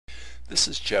This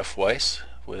is Jeff Weiss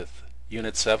with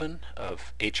Unit 7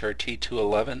 of HRT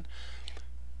 211,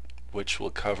 which will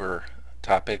cover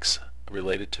topics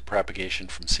related to propagation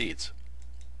from seeds.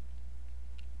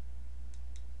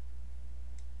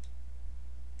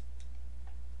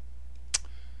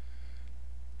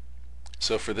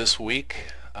 So for this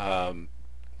week,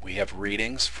 we have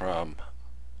readings from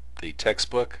the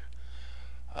textbook,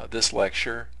 this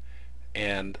lecture,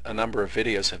 and a number of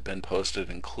videos have been posted,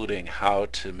 including how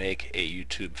to make a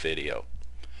YouTube video.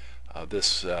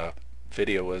 This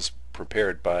video was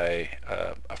prepared by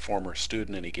a former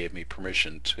student, and he gave me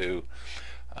permission to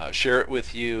share it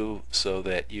with you so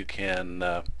that you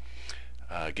can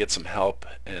get some help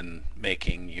in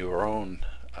making your own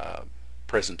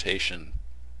presentation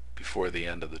before the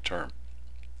end of the term.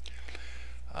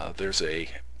 There's a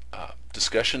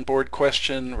discussion board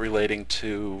question relating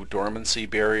to dormancy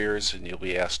barriers, and you'll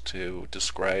be asked to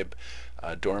describe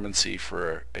dormancy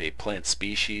for a plant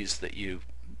species that you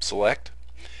select.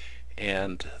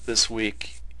 And this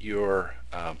week your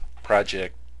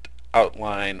project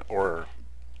outline or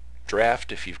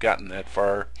draft, if you've gotten that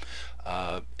far,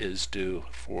 is due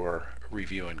for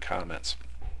review and comments.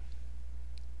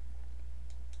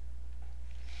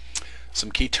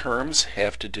 Some key terms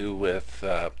have to do with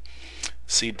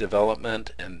seed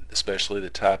development, and especially the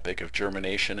topic of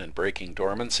germination and breaking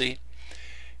dormancy,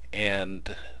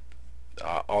 and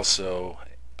also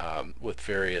with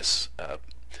various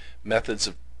methods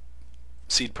of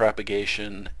seed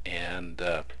propagation and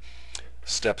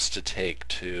steps to take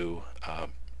to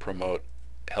promote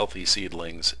healthy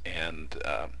seedlings and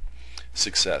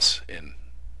success in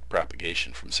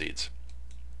propagation from seeds.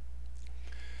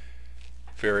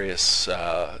 Various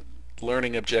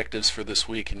learning objectives for this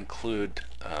week include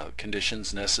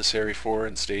conditions necessary for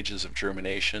and stages of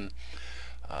germination,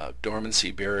 dormancy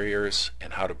barriers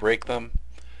and how to break them,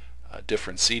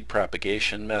 different seed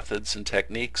propagation methods and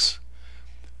techniques,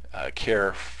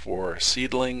 care for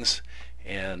seedlings,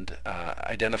 and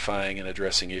identifying and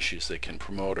addressing issues that can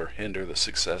promote or hinder the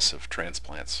success of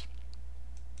transplants.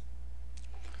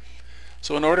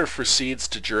 So in order for seeds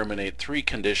to germinate, three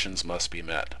conditions must be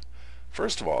met.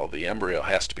 First of all, the embryo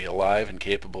has to be alive and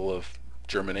capable of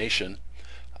germination.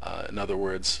 In other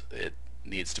words, it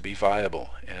needs to be viable,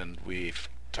 and we've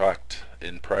talked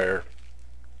in prior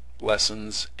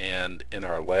lessons and in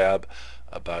our lab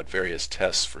about various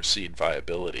tests for seed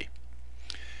viability.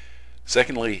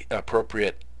 Secondly,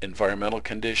 appropriate environmental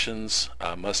conditions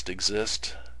must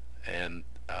exist, and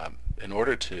in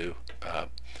order to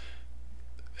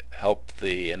help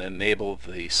and enable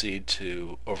the seed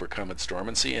to overcome its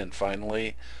dormancy. And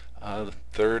finally,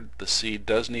 third, the seed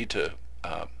does need to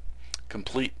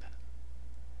complete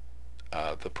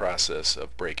the process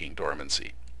of breaking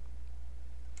dormancy.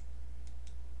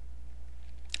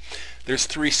 There's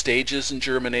three stages in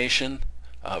germination.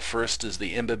 First is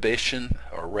the imbibition,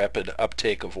 or rapid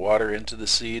uptake of water into the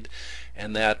seed,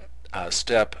 and that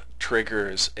step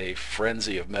triggers a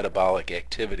frenzy of metabolic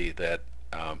activity that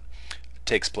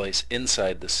takes place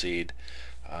inside the seed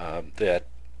that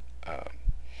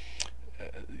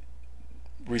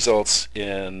results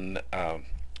in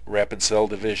rapid cell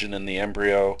division in the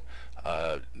embryo,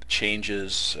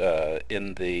 changes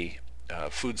in the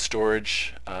food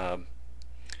storage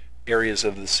areas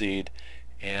of the seed,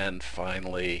 and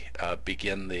finally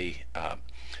begin the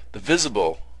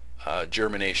visible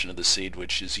germination of the seed,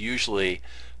 which is usually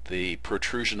the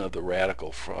protrusion of the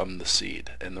radicle from the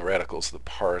seed, and the radicle is the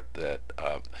part that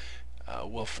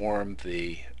will form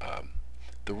the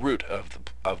root of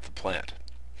the plant.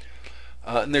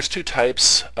 And there's two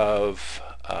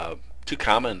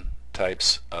common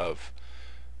types of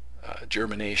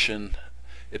germination: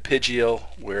 epigeal,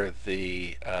 where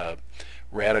the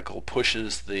radicle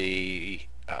pushes the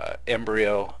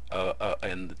embryo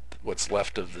and what's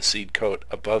left of the seed coat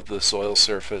above the soil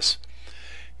surface,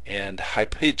 and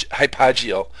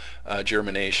hypogeal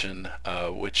germination,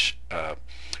 which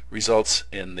results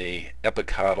in the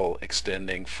epicotyl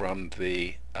extending from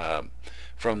the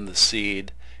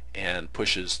seed and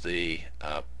pushes the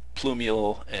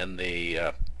plumule and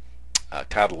the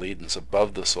cotyledons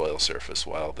above the soil surface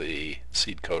while the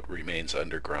seed coat remains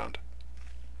underground.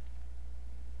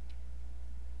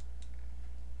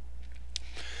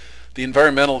 The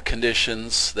environmental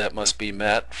conditions that must be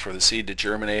met for the seed to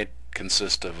germinate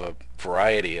consist of a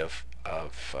variety of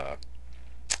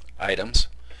items.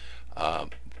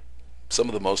 Some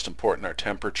of the most important are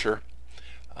temperature,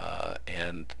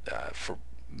 and for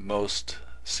most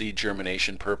seed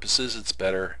germination purposes it's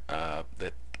better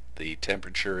that the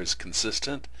temperature is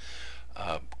consistent.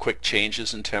 Quick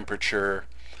changes in temperature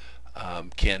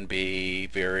can be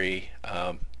very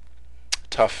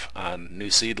tough on new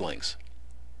seedlings,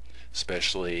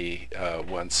 especially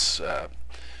once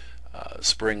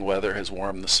spring weather has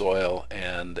warmed the soil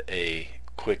and a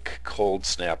quick cold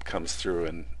snap comes through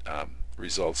and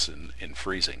results in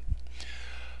freezing.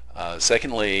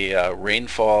 Secondly,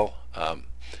 rainfall,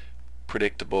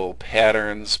 predictable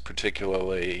patterns,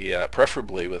 particularly,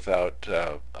 preferably without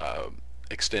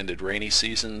extended rainy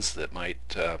seasons that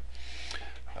might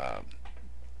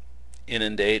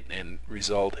inundate and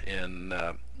result in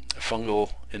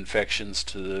fungal infections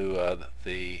to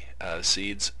the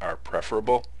seeds are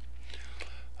preferable.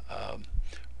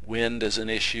 Wind is an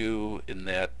issue in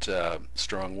that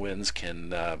strong winds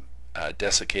can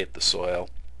desiccate the soil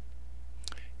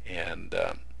and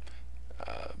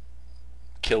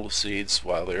kill the seeds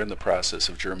while they're in the process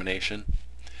of germination.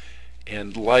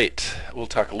 And light, we'll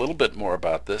talk a little bit more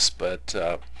about this, but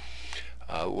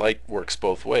light works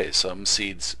both ways. Some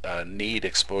seeds need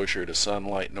exposure to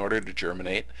sunlight in order to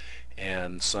germinate,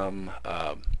 and some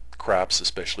crops,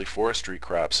 especially forestry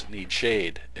crops, need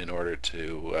shade in order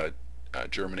to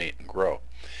germinate and grow.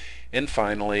 And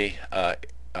finally,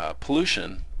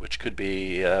 pollution, which could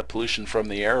be pollution from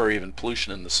the air or even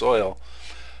pollution in the soil,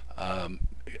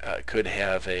 could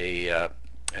have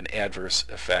an adverse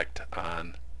effect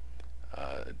on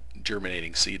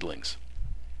germinating seedlings.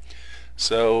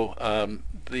 So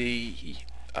the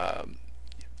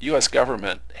U.S.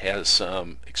 government has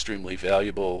some extremely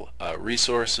valuable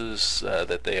resources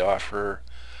that they offer: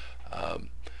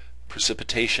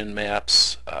 precipitation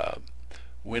maps,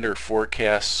 winter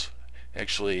forecasts.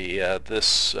 Actually,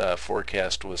 this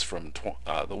forecast was from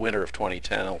the winter of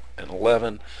 2010 and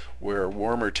 11, where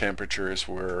warmer temperatures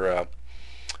were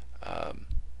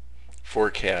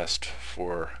forecast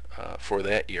for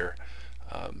that year,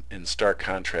 in stark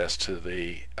contrast to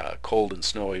the cold and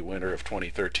snowy winter of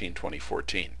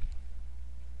 2013-2014.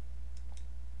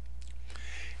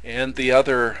 And the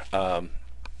other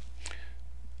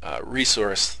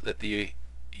resource that the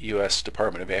U.S.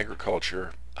 Department of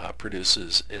Agriculture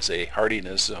produces is a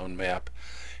hardiness zone map,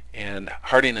 and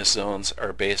hardiness zones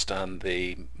are based on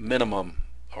the minimum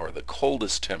or the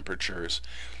coldest temperatures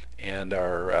and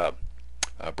are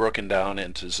broken down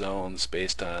into zones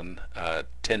based on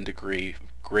 10-degree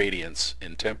gradients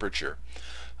in temperature.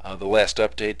 The last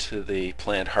update to the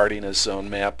plant hardiness zone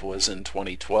map was in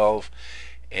 2012,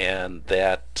 and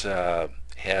that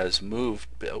has moved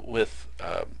with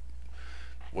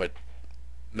what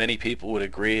many people would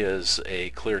agree is a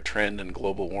clear trend in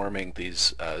global warming.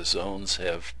 These zones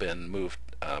have been moved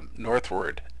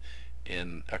northward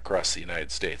across the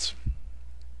United States.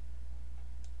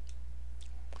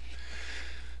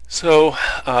 So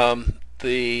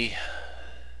in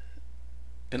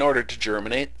order to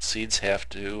germinate, seeds have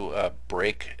to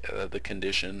break the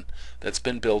condition that's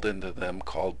been built into them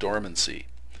called dormancy.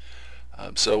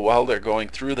 So while they're going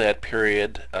through that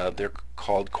period, they're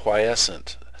called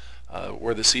quiescent,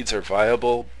 where the seeds are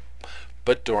viable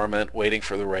but dormant, waiting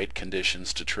for the right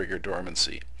conditions to trigger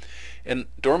dormancy. And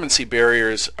dormancy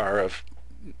barriers are of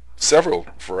several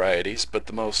varieties, but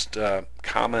the most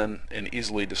common and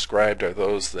easily described are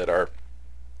those that are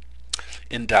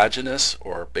endogenous,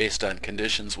 or based on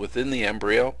conditions within the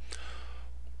embryo,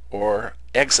 or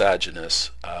exogenous,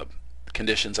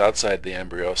 conditions outside the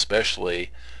embryo,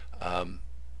 especially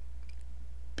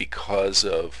because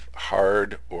of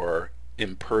hard or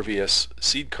impervious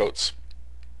seed coats,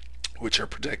 which are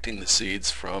protecting the seeds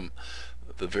from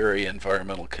the very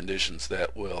environmental conditions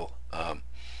that will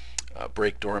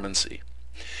break dormancy.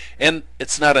 And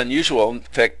it's not unusual. In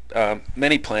fact,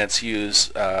 many plants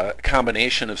use a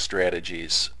combination of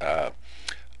strategies,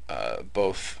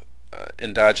 both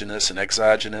endogenous and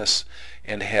exogenous,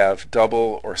 and have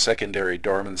double or secondary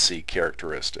dormancy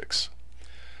characteristics.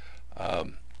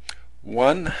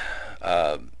 One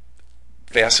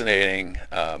fascinating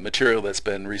material that's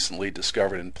been recently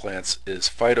discovered in plants is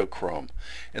phytochrome,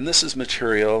 and this is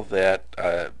material that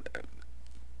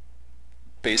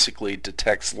basically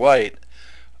detects light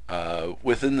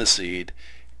within the seed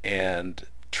and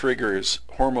triggers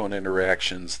hormone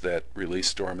interactions that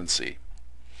release dormancy.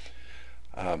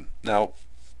 Now,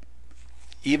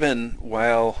 even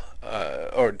while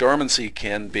dormancy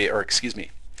can be, or excuse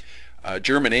me,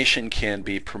 germination can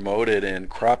be promoted in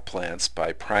crop plants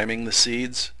by priming the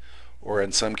seeds, or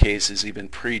in some cases even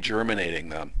pre-germinating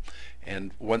them.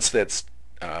 And once that's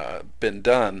been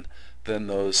done, then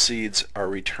those seeds are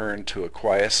returned to a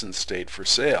quiescent state for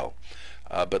sale.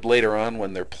 But later on,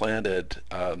 when they're planted,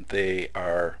 they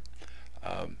are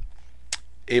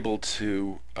able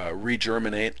to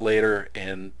regerminate later,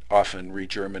 and often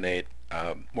regerminate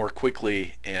more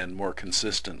quickly and more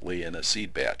consistently in a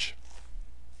seed batch.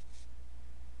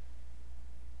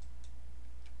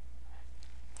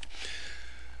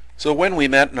 So when we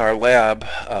met in our lab,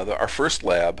 our first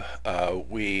lab,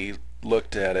 we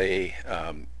looked at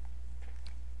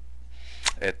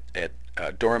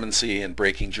dormancy and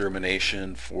breaking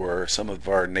germination for some of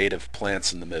our native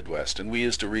plants in the Midwest, and we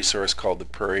used a resource called the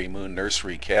Prairie Moon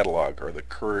Nursery Catalog, or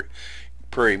the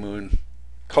Prairie Moon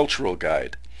Cultural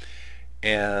Guide.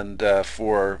 And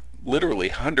for literally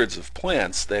hundreds of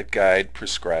plants, that guide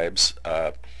prescribes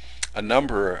a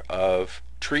number of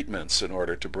treatments in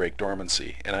order to break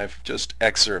dormancy. And I've just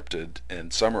excerpted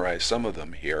and summarized some of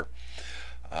them here.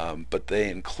 But they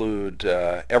include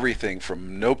everything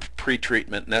from no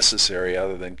pre-treatment necessary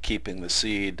other than keeping the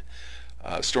seed,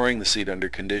 storing the seed under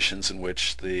conditions in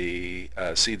which the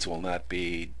seeds will not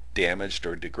be damaged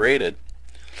or degraded,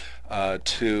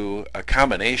 to a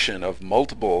combination of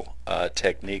multiple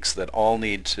techniques that all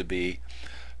need to be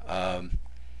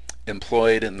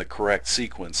employed in the correct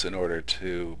sequence in order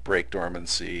to break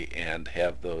dormancy and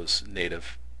have those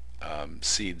native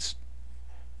seeds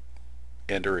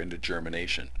enter into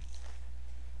germination.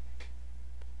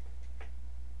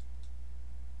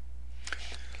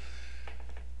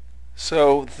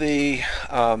 So in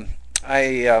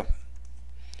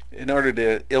order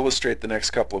to illustrate the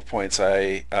next couple of points,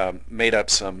 I made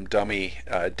up some dummy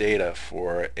data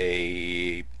for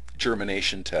a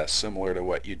germination test similar to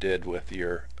what you did with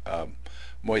your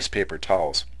moist paper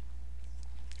towels.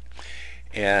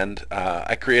 And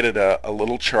I created a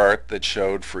little chart that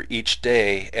showed for each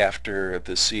day after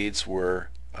the seeds were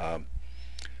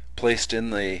placed in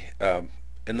the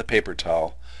paper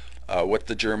towel what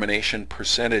the germination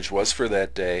percentage was for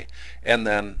that day, and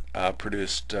then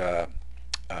produced the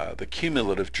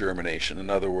cumulative germination. In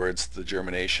other words, the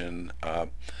germination, a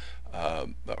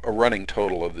running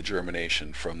total of the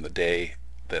germination from the day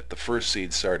that the first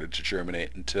seed started to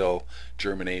germinate until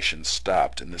germination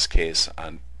stopped, in this case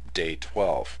on day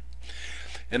 12.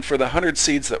 And for the 100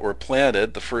 seeds that were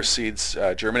planted, the first seeds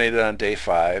germinated on day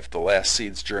 5, the last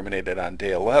seeds germinated on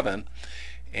day 11,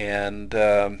 and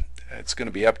it's going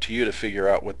to be up to you to figure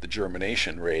out what the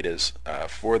germination rate is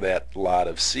for that lot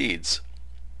of seeds.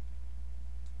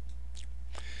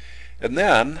 And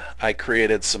then I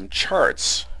created some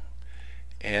charts,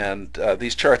 and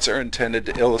these charts are intended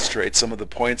to illustrate some of the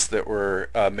points that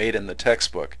were made in the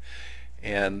textbook.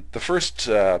 And the first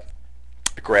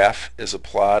graph is a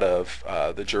plot of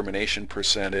the germination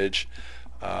percentage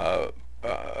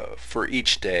for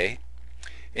each day,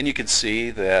 and you can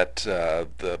see that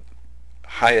the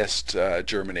highest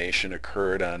germination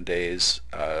occurred on days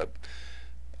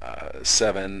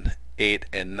 7, 8,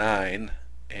 and 9,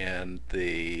 and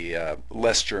the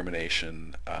less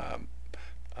germination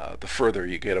the further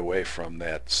you get away from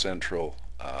that central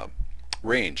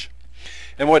range.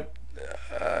 And what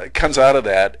comes out of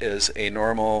that is a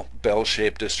normal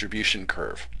bell-shaped distribution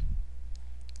curve.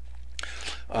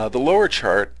 The lower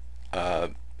chart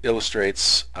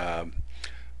illustrates a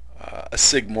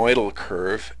sigmoidal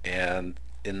curve, and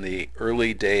in the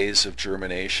early days of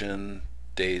germination,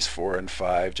 days 4 and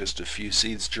 5, just a few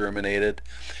seeds germinated,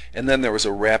 and then there was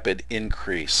a rapid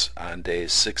increase on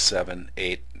days 6, 7,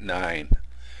 8, 9,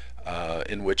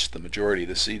 in which the majority of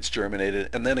the seeds germinated,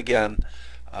 and then again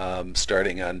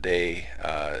starting on day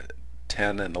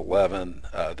 10 and 11,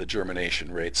 the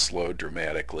germination rate slowed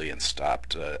dramatically and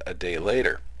stopped a day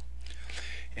later.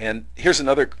 And here's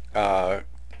another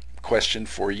question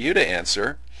for you to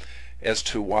answer as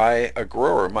to why a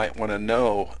grower might want to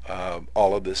know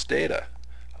all of this data.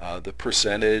 The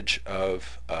percentage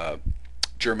of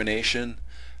germination,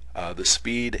 the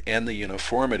speed, and the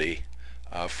uniformity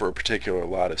for a particular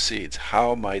lot of seeds.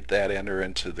 How might that enter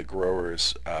into the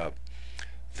grower's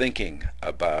thinking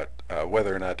about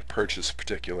whether or not to purchase a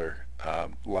particular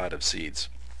lot of seeds?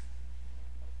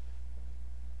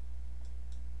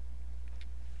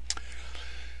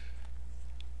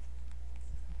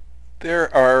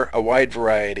 There are a wide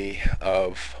variety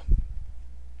of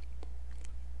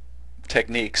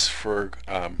techniques for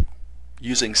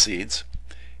using seeds,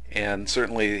 and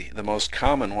certainly the most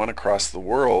common one across the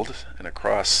world and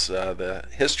across the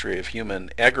history of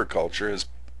human agriculture has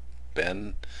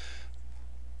been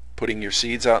putting your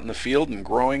seeds out in the field and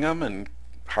growing them and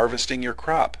harvesting your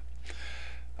crop.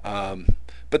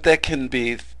 But that can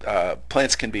be,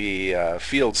 plants can be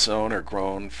field sown or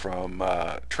grown from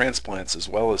transplants as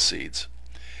well as seeds.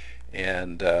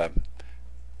 And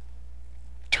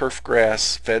turf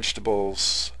grass,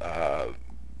 vegetables,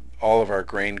 all of our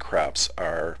grain crops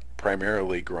are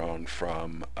primarily grown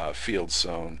from field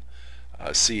sown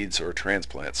seeds or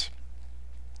transplants.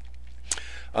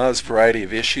 There's a variety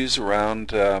of issues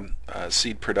around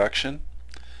seed production.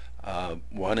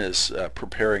 One is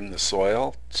preparing the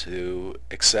soil to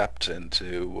accept and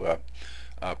to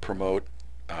promote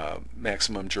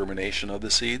maximum germination of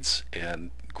the seeds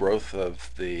and growth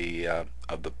of the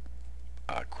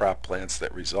crop plants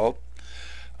that result.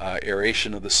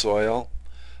 Aeration of the soil,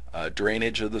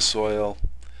 drainage of the soil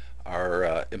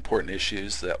are important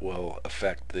issues that will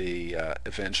affect the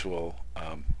eventual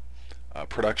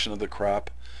production of the crop.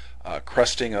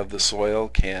 Crusting of the soil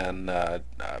can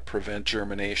prevent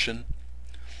germination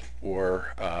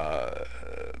or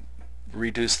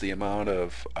reduce the amount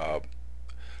of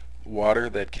water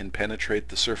that can penetrate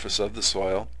the surface of the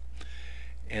soil.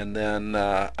 And then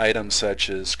items such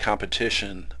as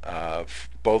competition,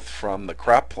 both from the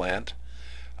crop plant,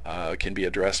 can be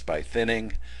addressed by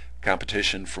thinning,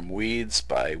 competition from weeds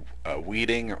by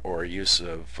weeding or use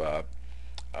of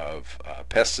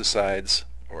pesticides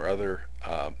or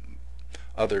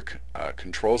other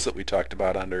controls that we talked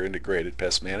about under integrated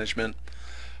pest management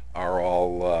are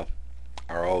all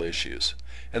issues.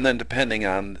 And then depending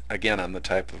on, again, on the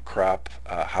type of crop,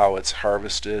 how it's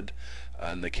harvested.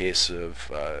 In the case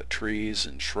of trees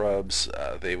and shrubs,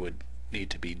 they would need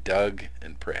to be dug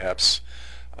and perhaps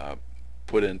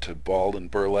put into balled and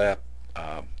burlap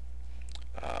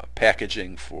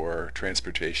packaging for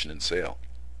transportation and sale.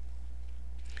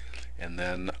 And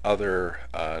then other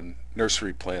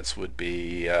nursery plants would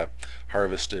be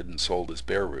harvested and sold as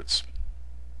bare roots.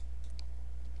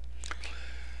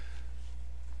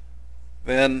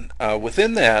 Then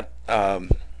within that,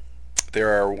 there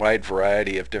are a wide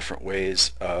variety of different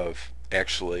ways of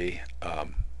actually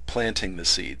planting the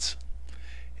seeds.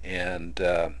 And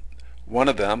one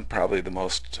of them, probably the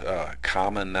most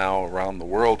common now around the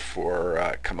world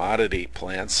for commodity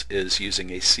plants, is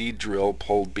using a seed drill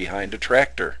pulled behind a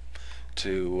tractor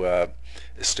to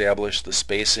establish the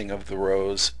spacing of the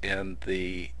rows and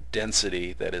the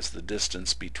density, that is the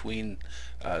distance between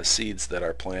seeds that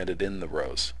are planted in the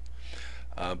rows.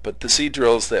 But the seed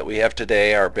drills that we have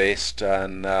today are based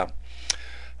on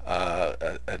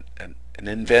an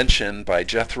invention by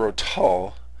Jethro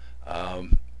Tull,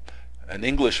 an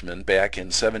Englishman, back in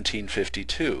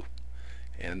 1752.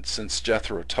 And since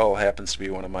Jethro Tull happens to be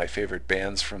one of my favorite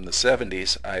bands from the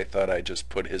 70s, I thought I'd just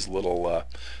put his little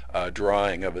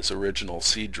drawing of his original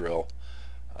seed drill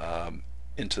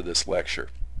into this lecture.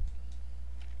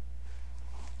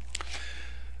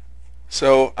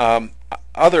 So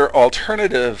other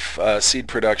alternative seed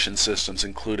production systems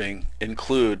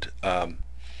include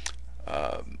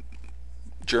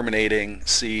germinating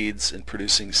seeds and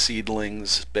producing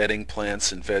seedlings, bedding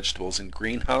plants and vegetables in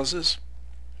greenhouses.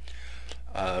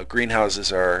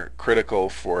 Greenhouses are critical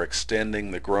for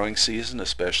extending the growing season,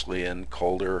 especially in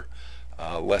colder,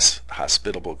 less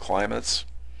hospitable climates.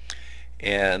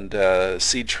 And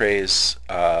seed trays,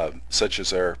 such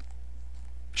as are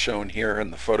shown here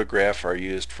in the photograph, are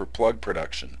used for plug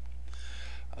production.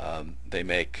 They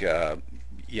make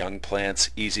young plants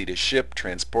easy to ship,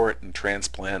 transport, and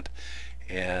transplant,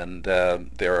 and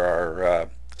there are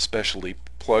specialty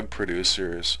plug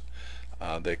producers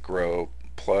that grow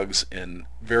plugs in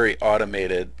very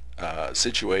automated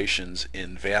situations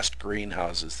in vast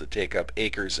greenhouses that take up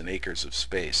acres and acres of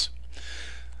space.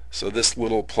 So this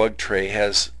little plug tray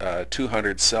has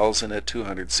 200 cells in it,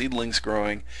 200 seedlings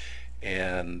growing,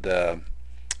 and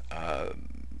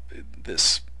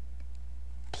this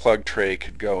plug tray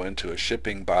could go into a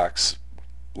shipping box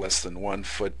less than 1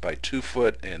 foot by 2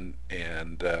 foot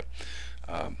and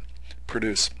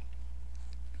produce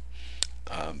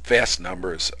vast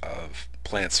numbers of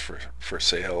plants for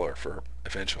sale or for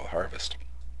eventual harvest.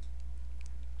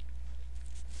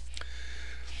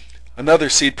 Another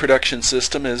seed production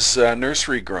system is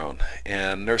nursery grown,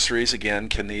 and nurseries again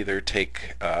can either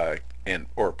take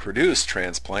or produce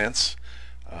transplants,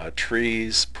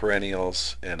 trees,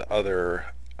 perennials, and other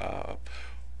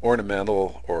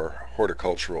ornamental or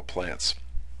horticultural plants.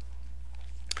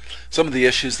 Some of the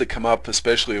issues that come up,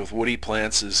 especially with woody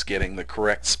plants, is getting the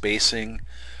correct spacing,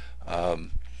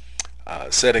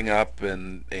 setting up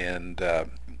and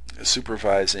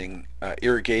supervising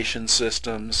irrigation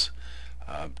systems,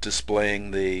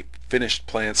 displaying the finished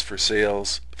plants for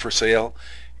sale,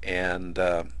 and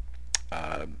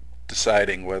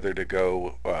deciding whether to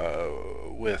go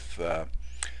with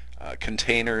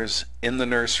containers in the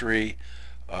nursery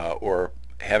or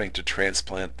having to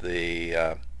transplant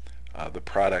the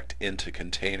product into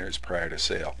containers prior to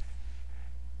sale.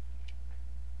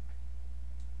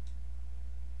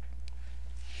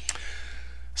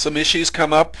 Some issues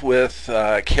come up with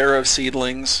care of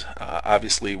seedlings,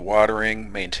 obviously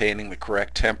watering, maintaining the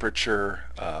correct temperature,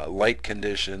 light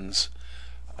conditions,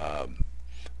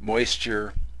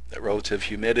 moisture, relative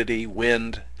humidity,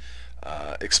 wind,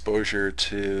 exposure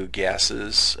to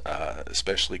gases,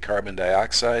 especially carbon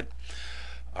dioxide.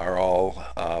 are all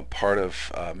part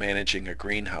of managing a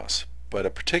greenhouse. But a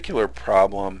particular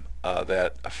problem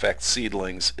that affects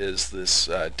seedlings is this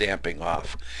damping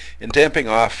off. And damping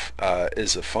off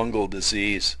is a fungal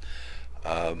disease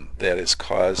that is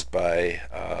caused by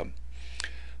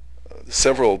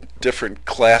several different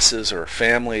classes or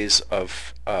families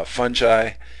of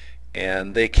fungi,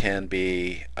 and they can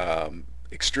be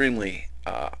extremely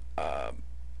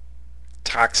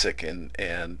toxic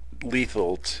and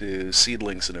lethal to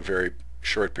seedlings in a very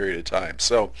short period of time.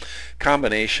 So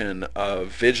combination of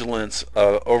vigilance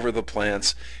over the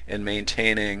plants and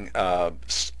maintaining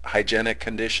hygienic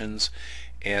conditions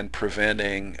and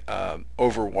preventing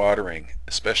overwatering,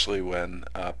 especially when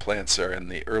plants are in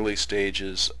the early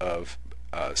stages of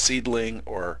seedling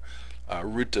or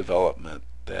root development,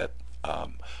 that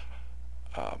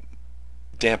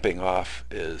damping off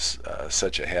is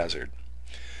such a hazard.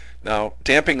 Now,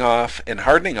 damping off and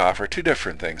hardening off are two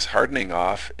different things. Hardening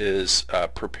off is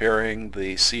preparing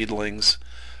the seedlings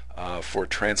for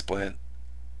transplant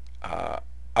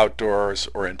outdoors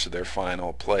or into their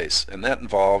final place, and that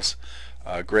involves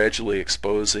gradually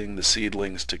exposing the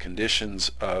seedlings to conditions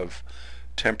of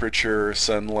temperature,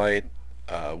 sunlight,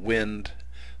 wind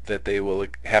that they will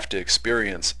have to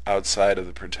experience outside of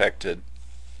the protected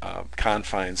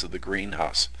confines of the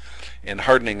greenhouse. And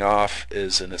hardening off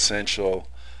is an essential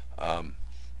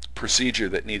procedure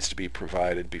that needs to be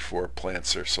provided before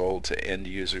plants are sold to end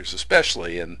users,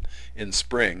 especially in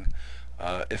spring.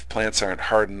 If plants aren't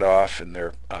hardened off and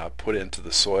they're put into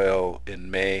the soil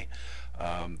in May,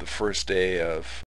 the first day of